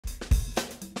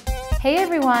Hey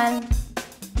everyone!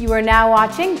 You are now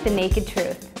watching The Naked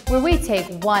Truth, where we take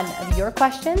one of your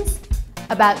questions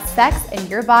about sex and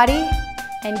your body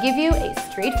and give you a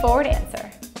straightforward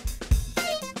answer.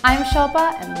 I'm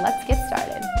Shilpa and let's get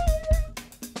started.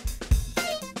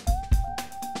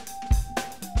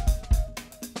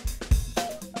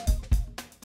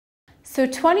 So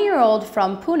 20-year-old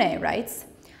from Pune writes,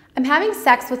 I'm having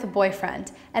sex with a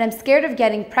boyfriend and I'm scared of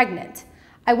getting pregnant.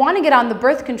 I want to get on the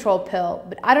birth control pill,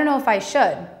 but I don't know if I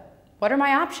should. What are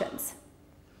my options?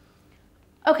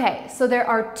 Okay, so there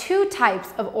are two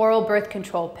types of oral birth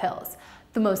control pills.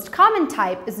 The most common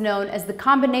type is known as the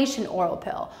combination oral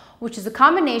pill, which is a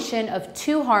combination of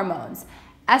two hormones,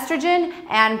 estrogen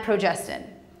and progestin.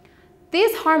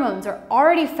 These hormones are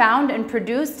already found and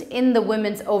produced in the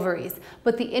women's ovaries,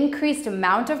 but the increased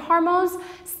amount of hormones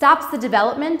stops the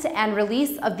development and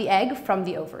release of the egg from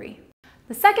the ovary.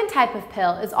 The second type of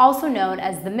pill is also known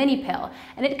as the mini pill,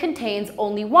 and it contains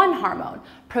only one hormone,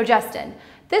 progestin.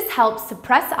 This helps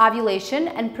suppress ovulation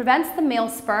and prevents the male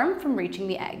sperm from reaching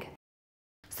the egg.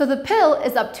 So the pill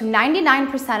is up to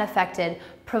 99% effective,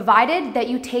 provided that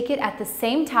you take it at the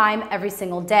same time every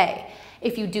single day.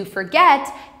 If you do forget,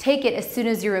 take it as soon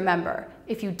as you remember.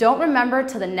 If you don't remember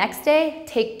till the next day,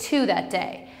 take 2 that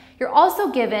day. You're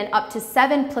also given up to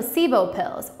 7 placebo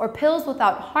pills, or pills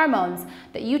without hormones,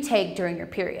 that you take during your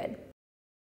period.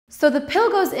 So the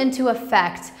pill goes into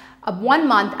effect 1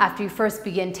 month after you first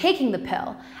begin taking the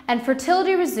pill, and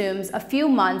fertility resumes a few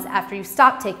months after you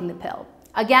stop taking the pill.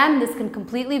 Again, this can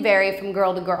completely vary from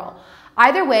girl to girl.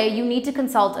 Either way, you need to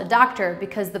consult a doctor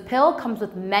because the pill comes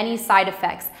with many side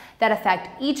effects that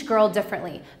affect each girl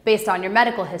differently based on your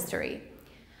medical history.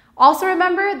 Also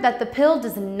remember that the pill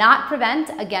does not prevent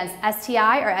against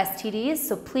STI or STDs,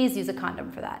 so please use a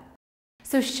condom for that.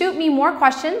 So shoot me more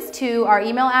questions to our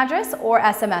email address or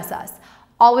SMS us.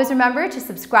 Always remember to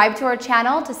subscribe to our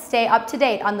channel to stay up to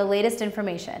date on the latest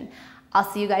information. I'll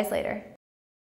see you guys later.